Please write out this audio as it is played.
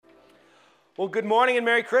Well, good morning and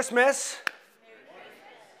Merry Christmas.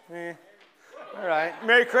 Merry Christmas. All right.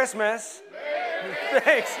 Merry Christmas.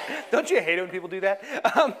 Thanks. Don't you hate it when people do that?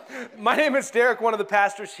 My name is Derek, one of the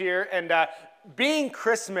pastors here, and being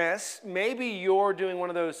Christmas, maybe you're doing one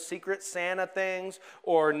of those secret Santa things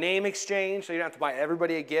or name exchange, so you don't have to buy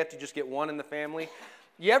everybody a gift, you just get one in the family.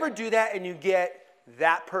 You ever do that and you get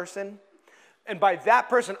that person? And by that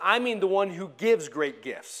person, I mean the one who gives great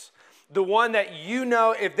gifts. The one that you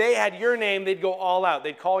know, if they had your name, they'd go all out.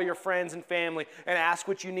 They'd call your friends and family and ask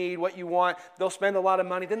what you need, what you want. They'll spend a lot of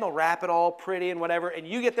money. Then they'll wrap it all pretty and whatever. And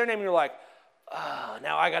you get their name and you're like, oh,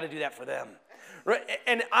 now I got to do that for them. Right?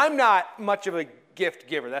 And I'm not much of a gift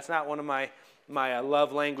giver. That's not one of my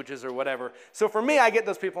love languages or whatever. So for me, I get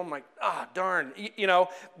those people. I'm like, oh, darn.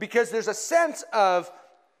 Because there's a sense of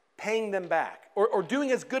paying them back or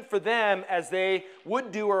doing as good for them as they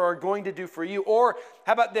would do or are going to do for you. Or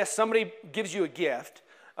how about this? Somebody gives you a gift.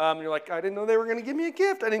 You're like, I didn't know they were going to give me a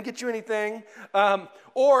gift. I didn't get you anything.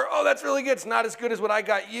 Or, oh, that's really good. It's not as good as what I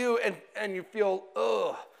got you. And you feel,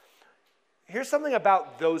 ugh. Here's something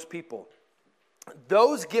about those people.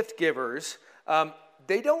 Those gift givers,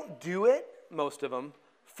 they don't do it, most of them,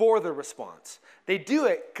 for the response. They do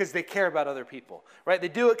it because they care about other people, right? They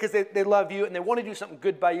do it because they love you and they want to do something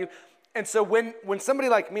good by you. And so when somebody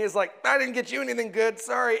like me is like, I didn't get you anything good,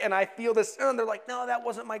 sorry, and I feel this, and they're like, no, that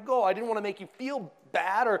wasn't my goal. I didn't want to make you feel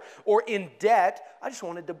bad or in debt. I just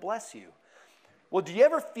wanted to bless you. Well, do you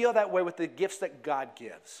ever feel that way with the gifts that God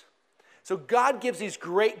gives? So God gives these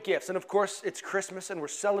great gifts, and of course it's Christmas and we're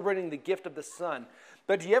celebrating the gift of the Son.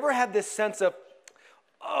 But do you ever have this sense of,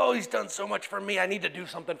 oh, he's done so much for me, I need to do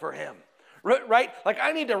something for him, right? Like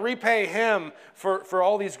I need to repay him for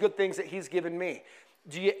all these good things that he's given me.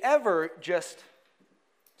 Do you ever just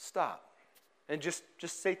stop and just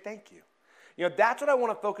say thank you? That's what I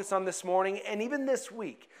want to focus on this morning and even this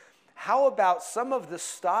week. How about some of the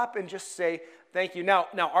stop and just say thank you? Now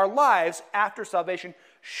our lives after salvation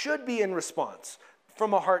should be in response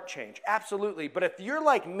from a heart change, absolutely. But if you're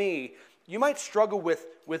like me, you might struggle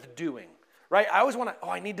with doing. Right? I always want to,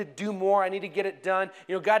 I need to do more. I need to get it done.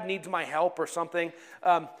 God needs my help or something.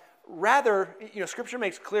 Rather, Scripture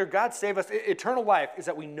makes clear God save us. Eternal life is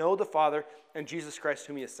that we know the Father and Jesus Christ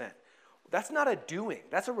whom he has sent. That's not a doing.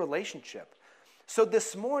 That's a relationship. So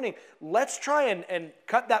this morning, let's try and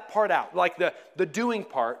cut that part out, like the doing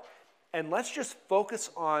part, and let's just focus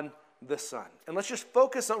on the Son. And let's just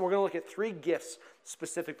focus on, we're going to look at 3 gifts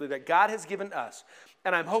specifically that God has given us.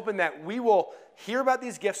 And I'm hoping that we will hear about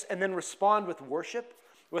these gifts and then respond with worship,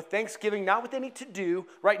 with thanksgiving, not with any to-do,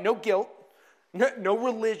 right? No guilt, no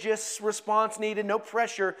religious response needed, no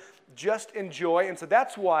pressure, just enjoy. And so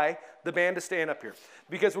that's why the band is staying up here.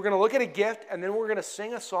 Because we're going to look at a gift and then we're going to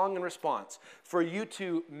sing a song in response. For you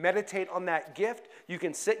to meditate on that gift, you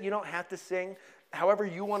can sit, you don't have to sing, however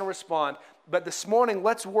you want to respond. But this morning,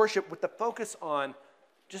 let's worship with the focus on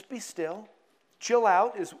just be still. Chill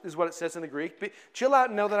out is what it says in the Greek. Chill out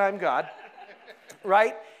and know that I'm God,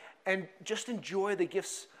 right? And just enjoy the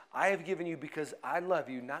gifts I have given you because I love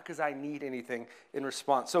you, not because I need anything in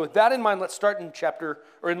response. So with that in mind, let's start in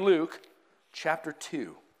Luke chapter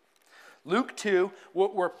 2. Luke 2,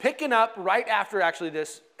 we're picking up right after actually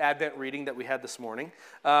this Advent reading that we had this morning.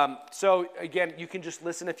 So again, you can just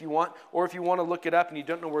listen if you want, or if you want to look it up and you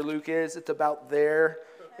don't know where Luke is, it's about there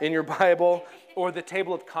in your Bible, or the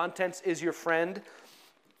table of contents is your friend.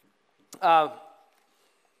 But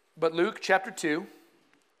Luke chapter 2,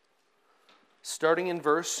 starting in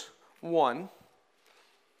verse 1,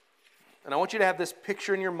 and I want you to have this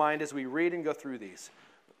picture in your mind as we read and go through these.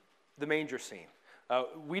 The manger scene.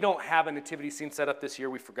 We don't have a nativity scene set up this year.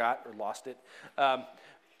 We forgot or lost it.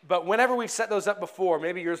 But whenever we've set those up before,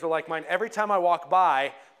 maybe yours are like mine, every time I walk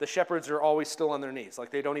by, the shepherds are always still on their knees. Like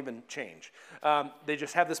they don't even change. They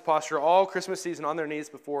just have this posture all Christmas season on their knees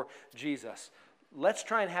before Jesus. Let's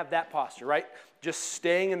try and have that posture, right? Just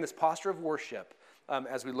staying in this posture of worship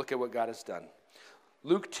as we look at what God has done.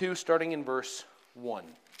 Luke 2, starting in verse 1.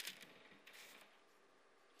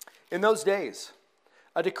 In those days,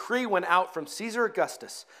 a decree went out from Caesar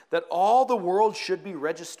Augustus that all the world should be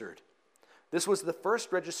registered. This was the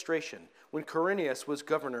first registration when Quirinius was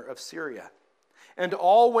governor of Syria. And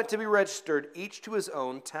all went to be registered, each to his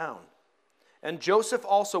own town. And Joseph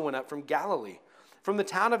also went up from Galilee, from the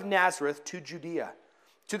town of Nazareth to Judea,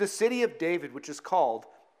 to the city of David, which is called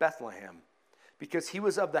Bethlehem, because he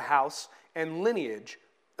was of the house and lineage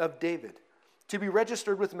of David, to be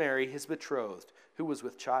registered with Mary, his betrothed, who was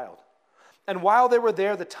with child. And while they were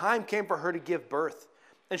there, the time came for her to give birth.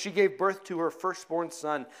 And she gave birth to her firstborn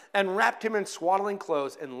son, and wrapped him in swaddling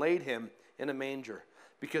clothes, and laid him in a manger,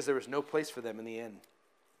 because there was no place for them in the inn.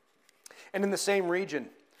 And in the same region,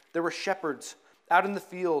 there were shepherds out in the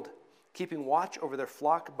field, keeping watch over their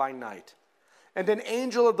flock by night. And an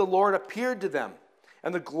angel of the Lord appeared to them,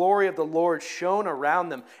 and the glory of the Lord shone around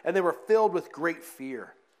them, and they were filled with great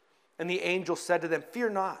fear. And the angel said to them, "Fear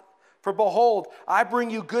not, for behold, I bring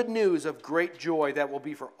you good news of great joy that will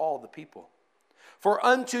be for all the people. For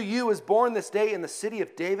unto you is born this day in the city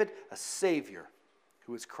of David a Savior,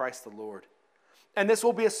 who is Christ the Lord. And this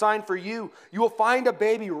will be a sign for you. You will find a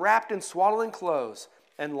baby wrapped in swaddling clothes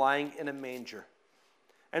and lying in a manger."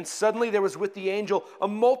 And suddenly there was with the angel a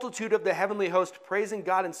multitude of the heavenly host praising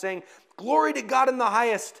God and saying, "Glory to God in the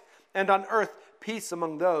highest, and on earth peace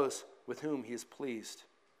among those with whom he is pleased."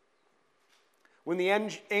 When the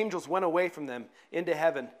angels went away from them into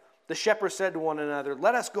heaven, the shepherds said to one another,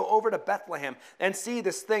 "Let us go over to Bethlehem and see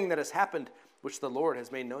this thing that has happened, which the Lord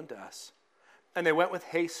has made known to us." And they went with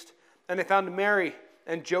haste, and they found Mary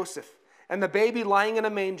and Joseph and the baby lying in a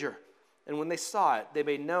manger. And when they saw it, they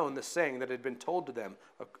made known the saying that had been told to them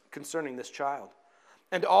concerning this child.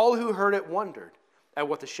 And all who heard it wondered at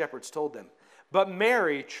what the shepherds told them. But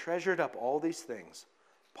Mary treasured up all these things,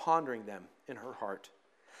 pondering them in her heart.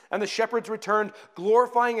 And the shepherds returned,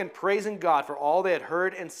 glorifying and praising God for all they had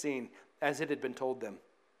heard and seen, as it had been told them.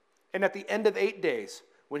 And at the end of 8 days,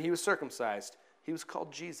 when he was circumcised, he was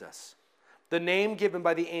called Jesus, the name given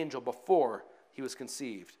by the angel before he was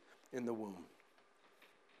conceived in the womb.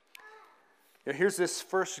 Now here's this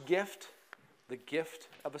first gift, the gift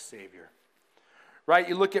of a Savior. Right?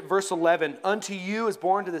 You look at verse 11. "Unto you is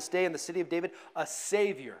born to this day in the city of David a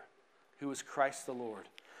Savior, who is Christ the Lord."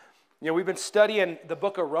 You know, we've been studying the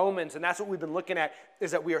book of Romans, and that's what we've been looking at,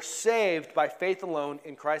 is that we are saved by faith alone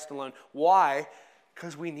in Christ alone. Why?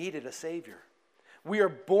 Because we needed a Savior. We are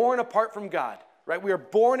born apart from God. Right? We are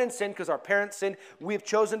born in sin because our parents sinned. We have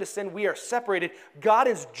chosen to sin. We are separated. God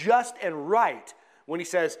is just and right when he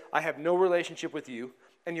says, "I have no relationship with you,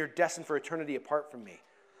 and you're destined for eternity apart from me."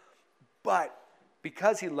 But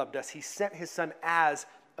because he loved us, he sent his son as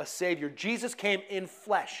a Savior. Jesus came in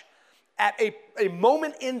flesh at a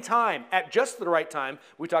moment in time, at just the right time.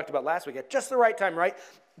 We talked about last week, at just the right time, right?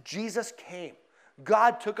 Jesus came.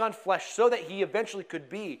 God took on flesh so that he eventually could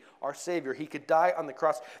be our Savior. He could die on the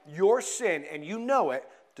cross. Your sin, and you know it,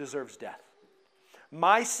 deserves death.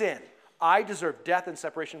 My sin, I deserve death and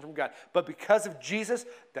separation from God. But because of Jesus,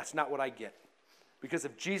 that's not what I get. Because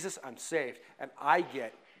of Jesus, I'm saved. And I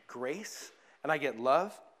get grace, and I get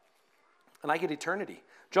love, and I get eternity.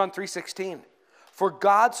 John 3:16. "For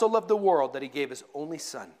God so loved the world that he gave his only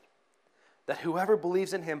Son, that whoever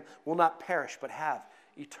believes in him will not perish but have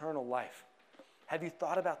eternal life." Have you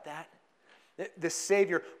thought about that? The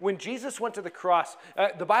Savior. When Jesus went to the cross,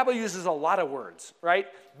 the Bible uses a lot of words,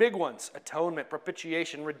 right? Big ones: atonement,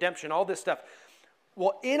 propitiation, redemption, all this stuff.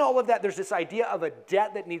 Well, in all of that, there's this idea of a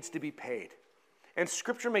debt that needs to be paid. And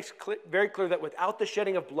Scripture makes very clear that without the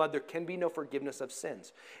shedding of blood, there can be no forgiveness of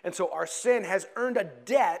sins. And so our sin has earned a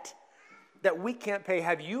debt that we can't pay.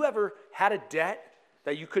 Have you ever had a debt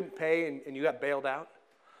that you couldn't pay and you got bailed out?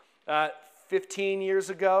 15 years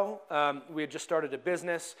ago, we had just started a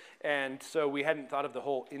business, and so we hadn't thought of the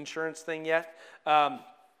whole insurance thing yet.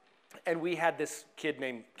 And we had this kid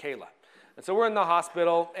named Kayla. And so we're in the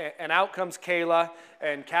hospital, and out comes Kayla,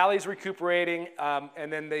 and Callie's recuperating,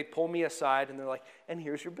 and then they pull me aside, and they're like, "And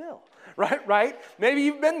here's your bill," right? Maybe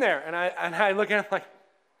you've been there. And I look at them like,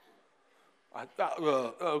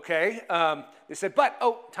 okay. They said,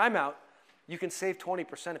 time out. You can save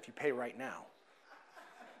 20% if you pay right now.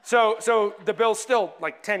 So the bill's still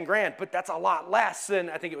like 10 grand, but that's a lot less than,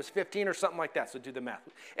 I think it was 15 or something like that. So do the math.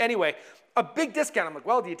 Anyway, a big discount. I'm like,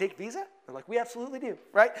 "Well, do you take Visa?" They're like, "We absolutely do,"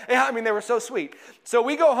 right? Yeah, I mean, they were so sweet. So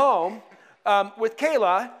we go home with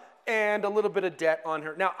Kayla and a little bit of debt on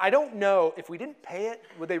her. Now, I don't know if we didn't pay it,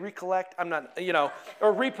 would they recollect? I'm not,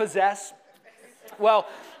 or repossess. Well,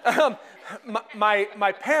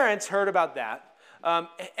 my parents heard about that,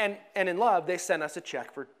 and in love, they sent us a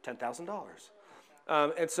check for $10,000.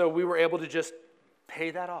 And so we were able to just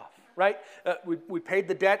pay that off, right? We paid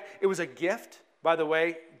the debt. It was a gift, by the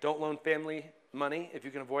way. Don't loan family money if you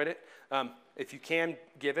can avoid it. If you can,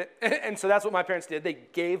 give it. And so that's what my parents did. They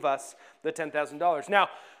gave us the $10,000. Now,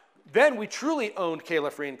 then we truly owned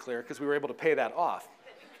Kayla free and clear because we were able to pay that off.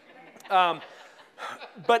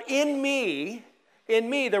 But in me,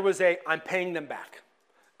 there was I'm paying them back.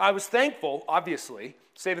 I was thankful, obviously,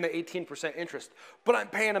 saving the 18% interest, but I'm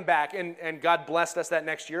paying them back, and God blessed us that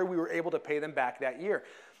next year. We were able to pay them back that year.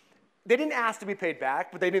 They didn't ask to be paid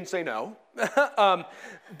back, but they didn't say no.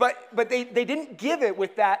 But they didn't give it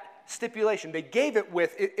with that stipulation. They gave it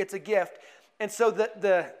with, it's a gift. And so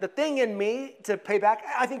the thing in me to pay back,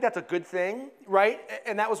 I think that's a good thing, right?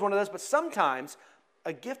 And that was one of those. But sometimes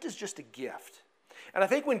a gift is just a gift. And I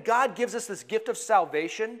think when God gives us this gift of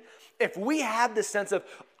salvation, if we have this sense of,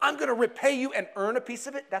 I'm going to repay you and earn a piece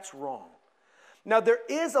of it, that's wrong. Now, there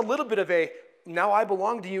is a little bit of a, now I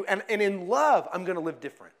belong to you, and in love, I'm going to live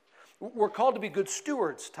different. We're called to be good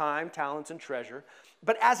stewards, time, talents, and treasure,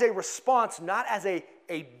 but as a response, not as a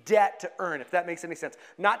debt to earn, if that makes any sense.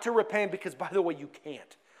 Not to repay him, because, by the way, you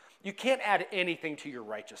can't. You can't add anything to your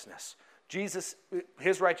righteousness. Jesus,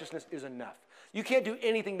 his righteousness is enough. You can't do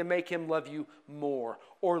anything to make him love you more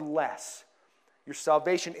or less. Your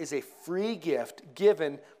salvation is a free gift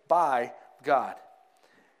given by God.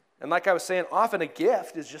 And like I was saying, often a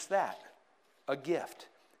gift is just that, a gift.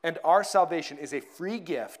 And our salvation is a free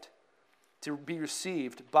gift to be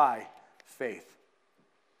received by faith.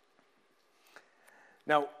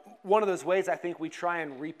 Now, one of those ways I think we try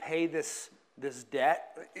and repay this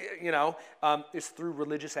debt, is through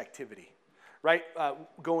religious activity, right?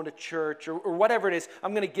 Going to church or whatever it is.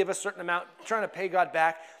 I'm going to give a certain amount, trying to pay God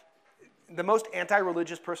back. The most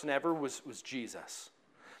anti-religious person ever was Jesus.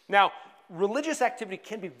 Now, religious activity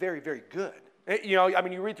can be very, very good.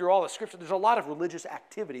 You read through all the scripture, there's a lot of religious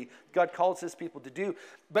activity God calls his people to do,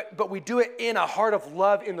 but we do it in a heart of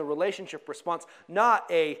love in the relationship response,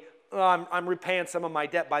 not I'm repaying some of my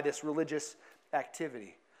debt by this religious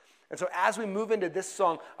activity. And so as we move into this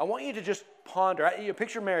song, I want you to just ponder.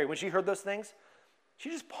 Picture Mary, when she heard those things, she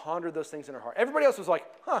just pondered those things in her heart. Everybody else was like,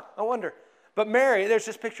 I wonder. But Mary, there's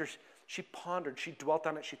just pictures. She pondered, she dwelt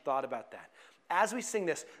on it, she thought about that. As we sing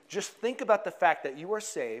this, just think about the fact that you are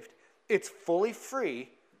saved, it's fully free,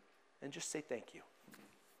 and just say thank you.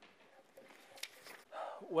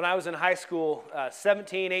 When I was in high school,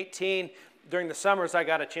 17, 18, during the summers, I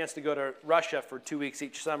got a chance to go to Russia for 2 weeks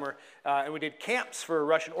each summer, and we did camps for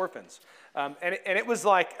Russian orphans. And it was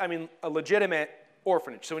like, a legitimate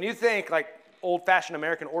orphanage. So when you think like old-fashioned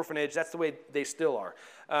American orphanage, that's the way they still are.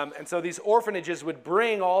 And so these orphanages would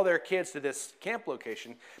bring all their kids to this camp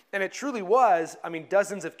location. And it truly was,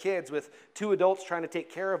 dozens of kids with 2 adults trying to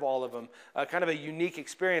take care of all of them, kind of a unique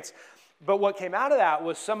experience. But what came out of that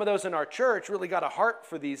was some of those in our church really got a heart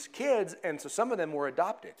for these kids, and so some of them were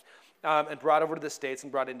adopted and brought over to the States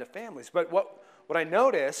and brought into families. But what I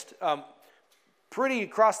noticed pretty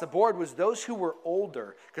across the board was those who were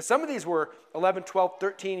older, because some of these were 11, 12,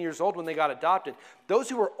 13 years old when they got adopted. Those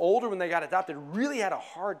who were older when they got adopted really had a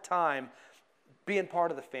hard time being part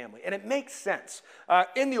of the family. And it makes sense.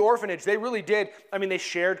 In the orphanage, they really did. They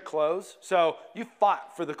shared clothes. So you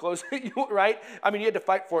fought for the clothes, right? You had to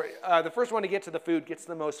fight for it. The first one to get to the food gets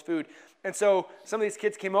the most food. And so some of these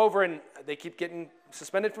kids came over and they keep getting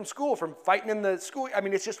suspended from school, from fighting in the school.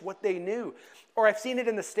 It's just what they knew. Or I've seen it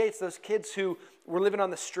in the States, those kids who were living on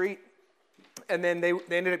the street and then they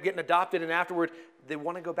ended up getting adopted, and afterward they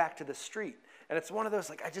want to go back to the street. And it's one of those,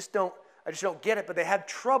 like, I just don't get it, but they had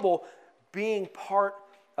trouble being part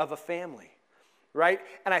of a family, right?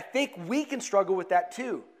 And I think we can struggle with that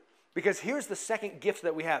too, because here's the second gift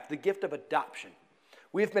that we have, the gift of adoption.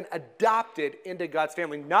 We have been adopted into God's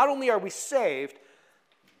family. Not only are we saved,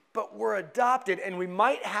 but we're adopted, and we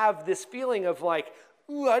might have this feeling of like,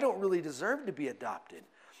 ooh, I don't really deserve to be adopted.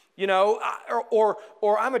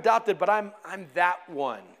 Or I'm adopted, but I'm that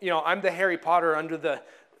one. I'm the Harry Potter under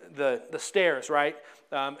the stairs, right?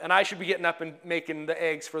 And I should be getting up and making the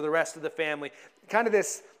eggs for the rest of the family. Kind of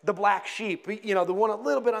the black sheep, the one a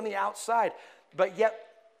little bit on the outside. But yet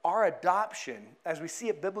our adoption, as we see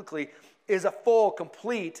it biblically, is a full,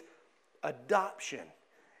 complete adoption.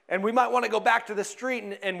 And we might want to go back to the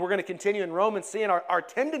street, and we're going to continue in Romans, seeing our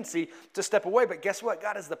tendency to step away. But guess what?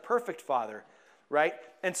 God is the perfect Father, right?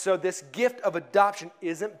 And so this gift of adoption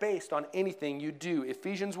isn't based on anything you do.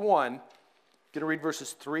 Ephesians 1, I'm going to read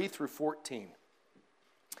verses 3 through 14.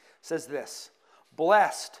 Says this: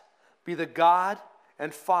 Blessed be the God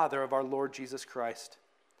and Father of our Lord Jesus Christ,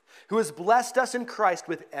 who has blessed us in Christ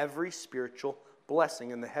with every spiritual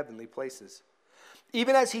blessing in the heavenly places,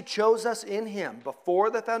 even as he chose us in him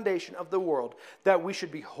before the foundation of the world, that we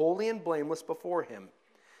should be holy and blameless before him.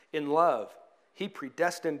 In love, he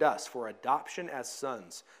predestined us for adoption as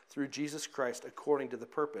sons through Jesus Christ, according to the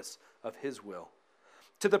purpose of his will,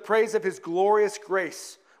 to the praise of his glorious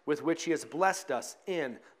grace, with which he has blessed us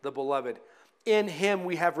in the beloved. In him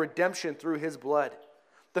we have redemption through his blood,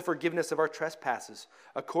 the forgiveness of our trespasses,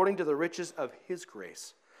 according to the riches of his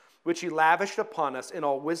grace, which he lavished upon us in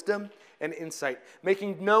all wisdom and insight,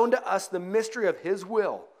 making known to us the mystery of his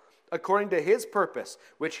will, according to his purpose,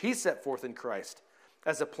 which he set forth in Christ,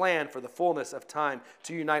 as a plan for the fullness of time,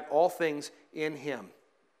 to unite all things in him,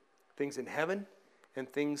 things in heaven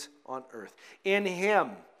and things on earth. In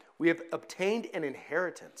him we have obtained an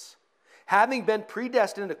inheritance, having been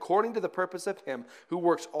predestined according to the purpose of him who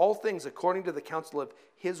works all things according to the counsel of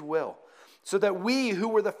his will, so that we who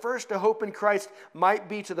were the first to hope in Christ might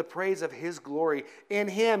be to the praise of his glory. In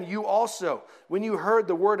him you also, when you heard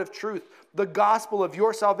the word of truth, the gospel of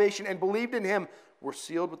your salvation, and believed in him, were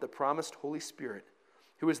sealed with the promised Holy Spirit,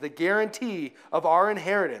 who is the guarantee of our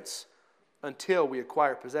inheritance until we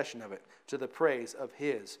acquire possession of it, to the praise of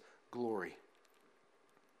his glory.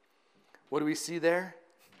 What do we see there?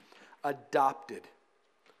 Adopted.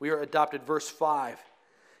 We are adopted. Verse 5.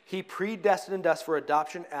 He predestined us for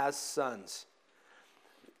adoption as sons.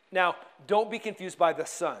 Now, don't be confused by the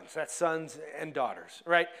sons. That's sons and daughters,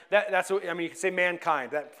 right? That's what, you can say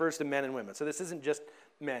mankind. That refers to men and women. So this isn't just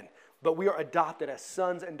men. But we are adopted as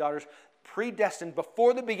sons and daughters, predestined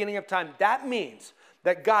before the beginning of time. That means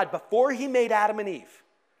that God, before he made Adam and Eve,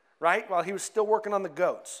 right, while he was still working on the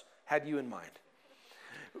goats, had you in mind.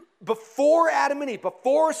 Before Adam and Eve,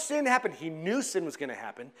 before sin happened, he knew sin was going to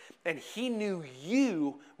happen, and he knew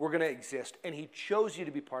you were going to exist, and he chose you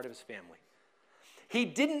to be part of his family. He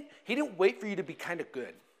didn't wait for you to be kind of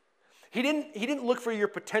good. He didn't look for your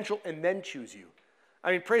potential and then choose you.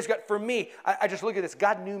 Praise God. For me, I just look at this.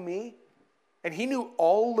 God knew me, and he knew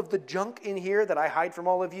all of the junk in here that I hide from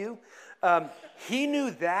all of you. He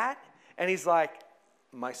knew that, and he's like,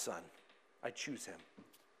 my son, I choose him.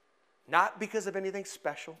 Not because of anything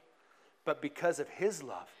special, but because of his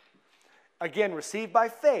love. Again, received by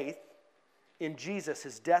faith in Jesus,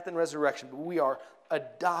 his death and resurrection. But we are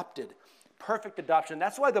adopted. Perfect adoption.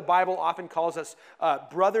 That's why the Bible often calls us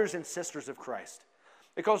brothers and sisters of Christ.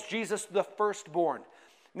 It calls Jesus the firstborn.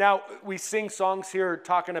 Now, we sing songs here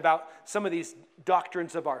talking about some of these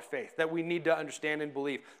doctrines of our faith that we need to understand and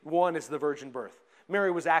believe. One is the virgin birth.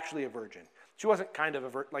 Mary was actually a virgin. She wasn't kind of a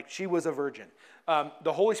virgin, like she was a virgin.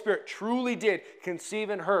 The Holy Spirit truly did conceive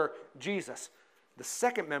in her Jesus, the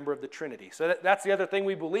second member of the Trinity. So that's the other thing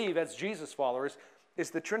we believe as Jesus followers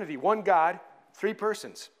is the Trinity. One God, three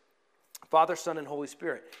persons. Father, Son, and Holy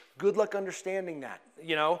Spirit. Good luck understanding that.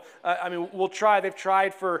 We'll try. They've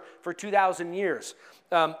tried for 2,000 years.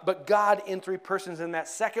 But God in three persons, and that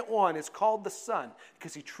second one is called the Son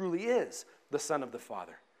because he truly is the Son of the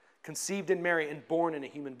Father, conceived in Mary and born in a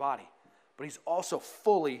human body. But he's also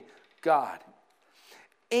fully God.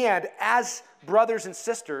 And as brothers and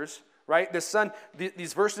sisters, right, the Son,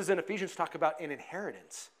 these verses in Ephesians talk about an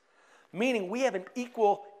inheritance, meaning we have an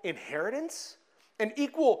equal inheritance, an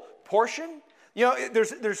equal portion.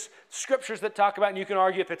 There's scriptures that talk about, and you can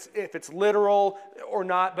argue if it's literal or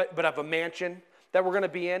not, but of a mansion that we're going to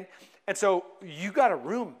be in. And so you got a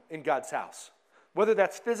room in God's house. Whether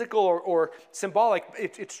that's physical or symbolic,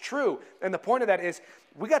 it's true. And the point of that is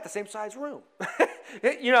we got the same size room.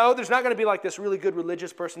 There's not going to be like this really good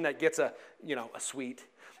religious person that gets a suite.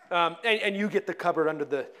 And you get the cupboard under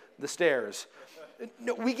the stairs.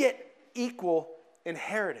 No, we get equal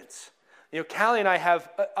inheritance. Callie and I have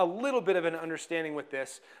a little bit of an understanding with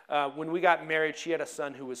this. When we got married, she had a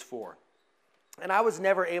son who was 4. And I was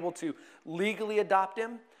never able to legally adopt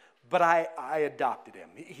him, but I adopted him.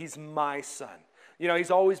 He's my son.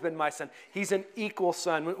 He's always been my son. He's an equal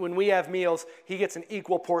son. When we have meals, he gets an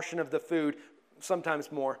equal portion of the food,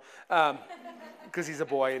 sometimes more, because he's a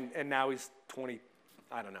boy, and now he's 20,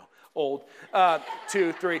 I don't know, old,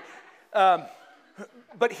 2, 3.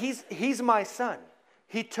 But he's my son.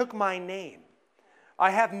 He took my name.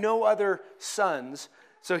 I have no other sons,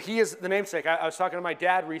 so he is the namesake. I was talking to my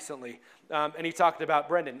dad recently, and he talked about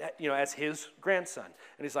Brendan, as his grandson.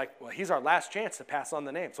 And he's like, well, he's our last chance to pass on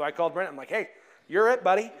the name. So I called Brendan. I'm like, hey, you're it,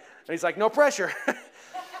 buddy. And he's like, no pressure.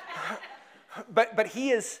 But he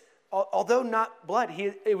is, although not blood,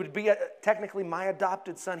 it would be technically my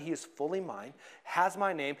adopted son. He is fully mine, has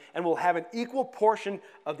my name, and will have an equal portion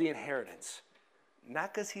of the inheritance.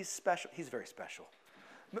 Not because he's special. He's very special.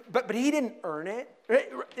 But he didn't earn it.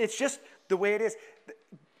 It's just the way it is.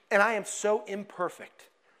 And I am so imperfect,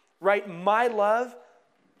 right? My love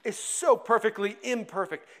is so perfectly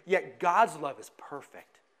imperfect, yet God's love is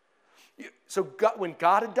perfect. So when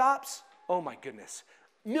God adopts, oh my goodness,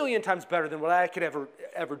 a million times better than what I could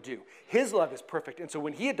ever do. His love is perfect. And so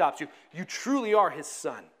when he adopts you, you truly are his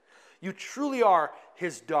son. You truly are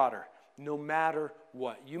his daughter, no matter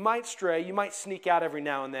what. You might stray, you might sneak out every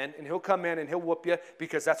now and then, and he'll come in and he'll whoop you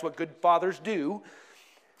because that's what good fathers do.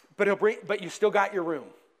 But you still got your room.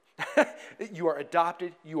 You are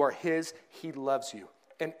adopted, you are his, he loves you,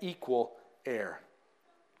 an equal heir.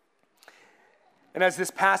 And as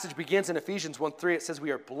this passage begins in Ephesians 1:3, it says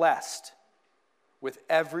we are blessed with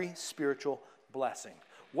every spiritual blessing.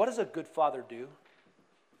 What does a good father do?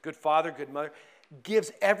 Good father, good mother.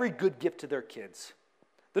 gives every good gift to their kids.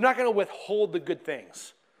 They're not going to withhold the good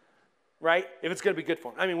things, right? If it's going to be good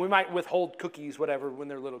for them. I mean, we might withhold cookies, whatever, when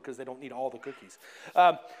they're little because they don't need all the cookies.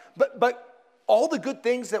 But all the good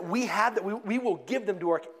things that we have, that we will give them to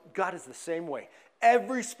our kids. God is the same way.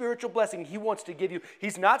 Every spiritual blessing he wants to give you,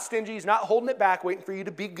 he's not stingy. He's not holding it back, waiting for you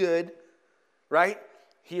to be good, right?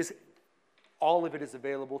 All of it is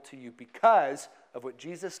available to you because of what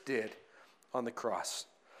Jesus did on the cross.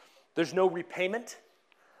 There's no repayment.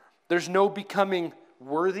 There's no becoming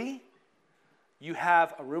worthy. You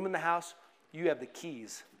have a room in the house. You have the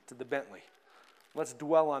keys to the Bentley. Let's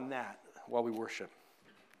dwell on that while we worship.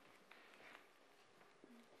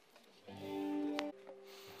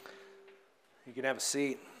 You can have a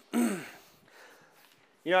seat.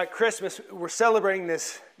 At Christmas, we're celebrating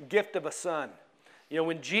this gift of a son.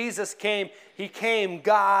 When Jesus came, he came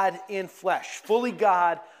God in flesh, fully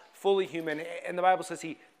God, fully human. And the Bible says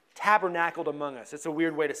he tabernacled among us. It's a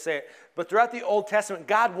weird way to say it. But throughout the Old Testament,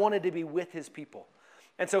 God wanted to be with his people.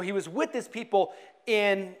 And so he was with his people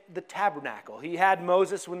in the tabernacle. He had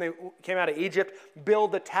Moses, when they came out of Egypt,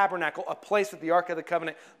 build the tabernacle, a place with the Ark of the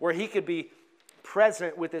Covenant where he could be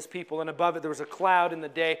present with his people. And above it, there was a cloud in the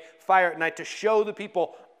day, fire at night, to show the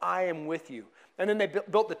people, I am with you. And then they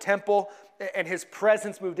built the temple, and his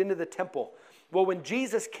presence moved into the temple. Well, when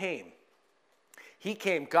Jesus came, he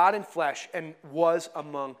came, God in flesh, and was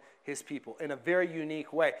among his people in a very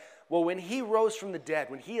unique way. Well, when he rose from the dead,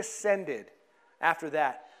 when he ascended after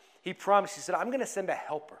that, he promised, he said, I'm going to send a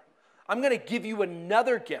helper. I'm going to give you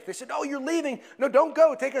another gift. They said, oh, you're leaving. No, don't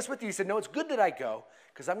go. Take us with you. He said, no, it's good that I go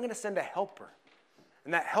because I'm going to send a helper.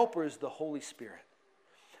 And that helper is the Holy Spirit.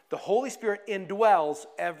 The Holy Spirit indwells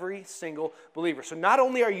every single believer. So not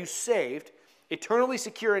only are you saved, eternally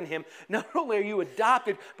secure in him, not only are you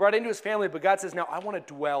adopted, brought into his family, but God says, now I want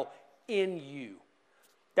to dwell in you.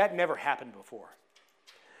 That never happened before.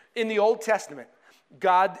 In the Old Testament,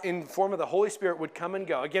 God in the form of the Holy Spirit would come and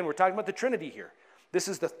go. Again, we're talking about the Trinity here. This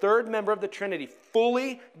is the third member of the Trinity,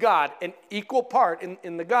 fully God, an equal part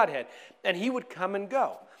in the Godhead. And he would come and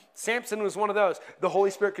go. Samson was one of those. The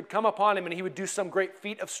Holy Spirit could come upon him and he would do some great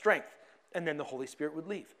feat of strength. And then the Holy Spirit would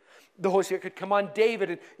leave. The Holy Spirit could come on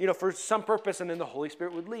David and, for some purpose, and then the Holy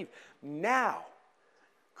Spirit would leave. Now,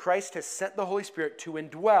 Christ has sent the Holy Spirit to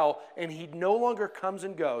indwell, and he no longer comes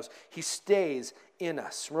and goes. He stays in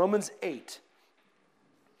us. Romans 8,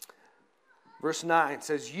 verse 9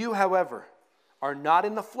 says, you, however, are not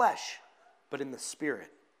in the flesh, but in the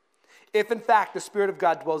Spirit. If, in fact, the Spirit of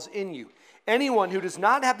God dwells in you. Anyone who does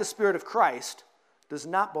not have the Spirit of Christ does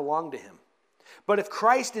not belong to him. But if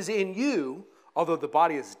Christ is in you, although the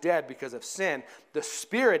body is dead because of sin, the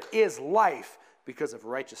Spirit is life because of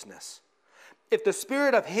righteousness. If the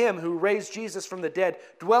Spirit of him who raised Jesus from the dead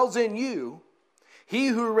dwells in you, he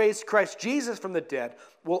who raised Christ Jesus from the dead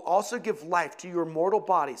will also give life to your mortal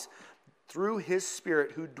bodies through his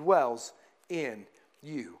Spirit who dwells in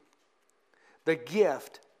you. The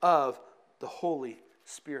gift of the Holy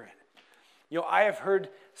Spirit. I have heard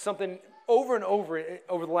something over and over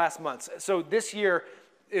the last months. So this year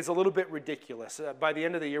is a little bit ridiculous. By the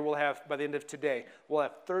end of the year, by the end of today, we'll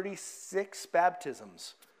have 36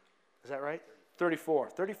 baptisms. Is that right?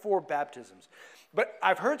 34 baptisms. But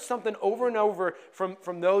I've heard something over and over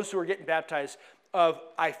from those who are getting baptized of,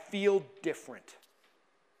 I feel different.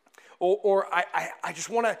 Or I just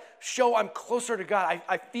want to show I'm closer to God.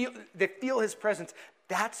 They feel his presence.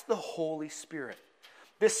 That's the Holy Spirit.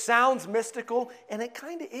 This sounds mystical, and it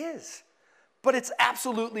kind of is. But it's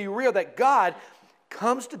absolutely real that God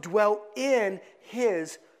comes to dwell in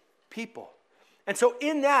his people. And so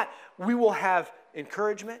in that, we will have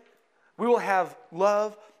encouragement. We will have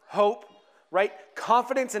love, hope, right?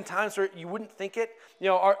 Confidence in times where you wouldn't think it.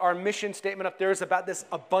 Our mission statement up there is about this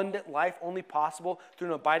abundant life only possible through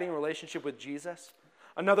an abiding relationship with Jesus.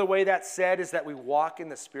 Another way that's said is that we walk in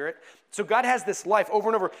the Spirit. So God has this life over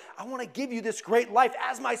and over. I want to give you this great life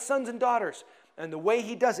as my sons and daughters. And the way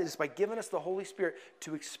he does it is by giving us the Holy Spirit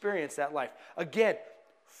to experience that life. Again,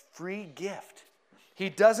 free gift. He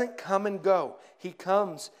doesn't come and go. He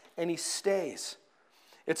comes and he stays.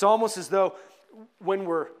 It's almost as though when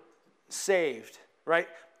we're saved, right?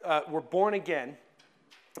 We're born again.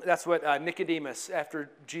 That's what Nicodemus, after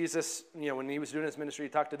Jesus, when he was doing his ministry, he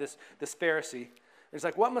talked to this Pharisee. He's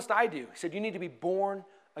like, what must I do? He said, you need to be born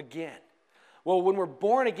again. Well, when we're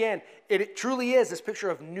born again, it truly is this picture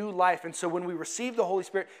of new life. And so when we receive the Holy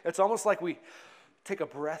Spirit, it's almost like we take a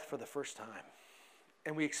breath for the first time.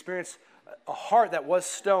 And we experience a heart that was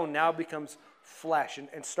stone now becomes flesh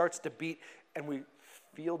and starts to beat, and we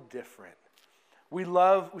feel different. We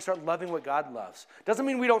start loving what God loves. Doesn't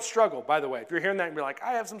mean we don't struggle, by the way. If you're hearing that and you're like,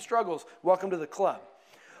 I have some struggles, welcome to the club.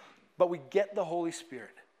 But we get the Holy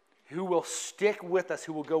Spirit who will stick with us,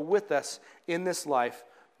 who will go with us in this life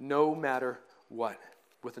no matter what,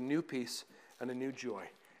 with a new peace and a new joy.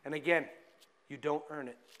 And again, you don't earn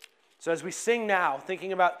it. So as we sing now,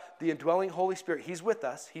 thinking about the indwelling Holy Spirit, he's with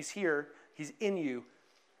us, he's here, he's in you,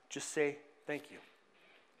 just say thank you.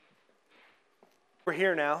 We're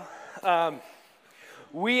here now.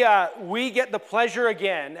 We get the pleasure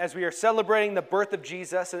again, as we are celebrating the birth of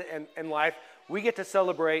Jesus and life, we get to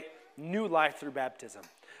celebrate new life through baptism.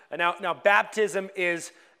 And now baptism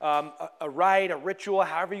is a rite, a ritual,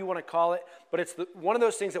 however you want to call it, but it's one of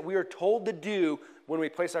those things that we are told to do when we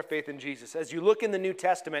place our faith in Jesus. As you look in the New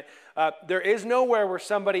Testament, there is nowhere where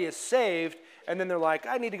somebody is saved and then they're like,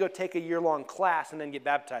 I need to go take a year-long class and then get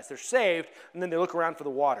baptized. They're saved and then they look around for the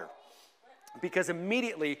water, because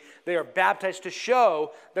immediately they are baptized to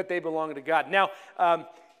show that they belong to God. Now,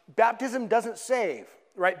 baptism doesn't save,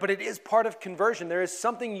 right? But it is part of conversion. There is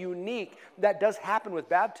something unique that does happen with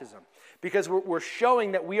baptism, because we're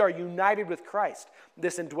showing that we are united with Christ,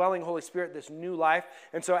 this indwelling Holy Spirit, this new life.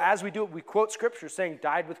 And so as we do it, we quote Scripture saying,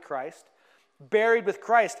 died with Christ, buried with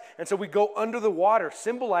Christ. And so we go under the water,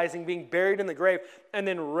 symbolizing being buried in the grave, and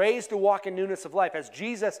then raised to walk in newness of life. As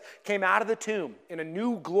Jesus came out of the tomb in a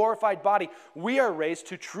new glorified body, we are raised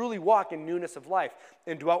to truly walk in newness of life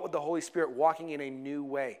and dwelt with the Holy Spirit, walking in a new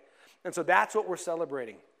way. And so that's what we're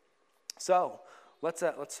celebrating. So let's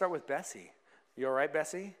start with Bessie. You all right,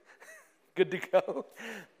 Bessie? Good to go?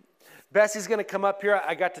 Bessie's going to come up here.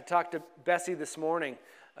 I got to talk to Bessie this morning.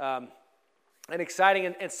 And exciting,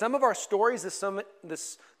 and some of our stories this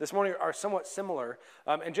morning are somewhat similar.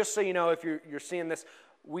 And just so you know, if you're seeing this,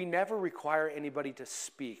 we never require anybody to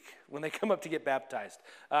speak when they come up to get baptized.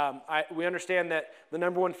 We understand that the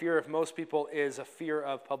number one fear of most people is a fear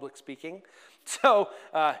of public speaking. So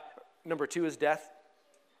number two is death.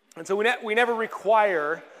 And so we never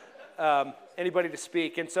require anybody to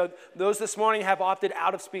speak. And so those this morning have opted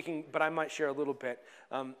out of speaking, but I might share a little bit.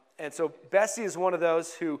 And so Bessie is one of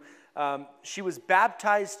those who, she was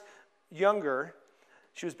baptized younger.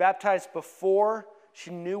 She was baptized before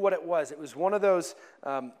she knew what it was. It was one of those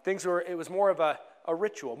things where it was more of a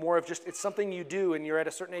ritual, more of just, it's something you do and you're at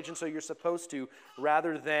a certain age and so you're supposed to,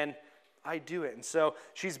 rather than I do it. And so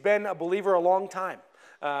she's been a believer a long time,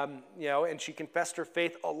 and she confessed her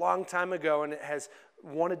faith a long time ago and has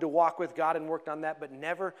wanted to walk with God and worked on that, but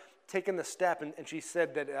never taken the step. And she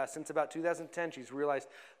said that since about 2010, she's realized,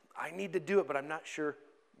 I need to do it, but I'm not sure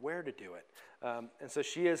where to do it. And so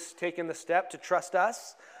she has taken the step to trust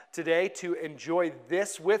us today to enjoy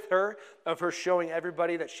this with her, of her showing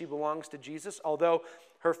everybody that she belongs to Jesus. Although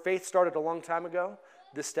her faith started a long time ago,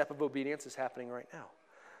 this step of obedience is happening right now.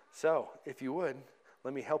 So if you would,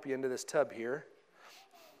 let me help you into this tub here.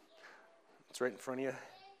 It's right in front of you.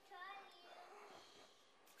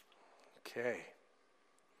 Okay.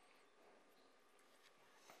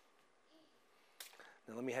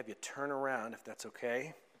 Now let me have you turn around if that's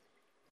okay.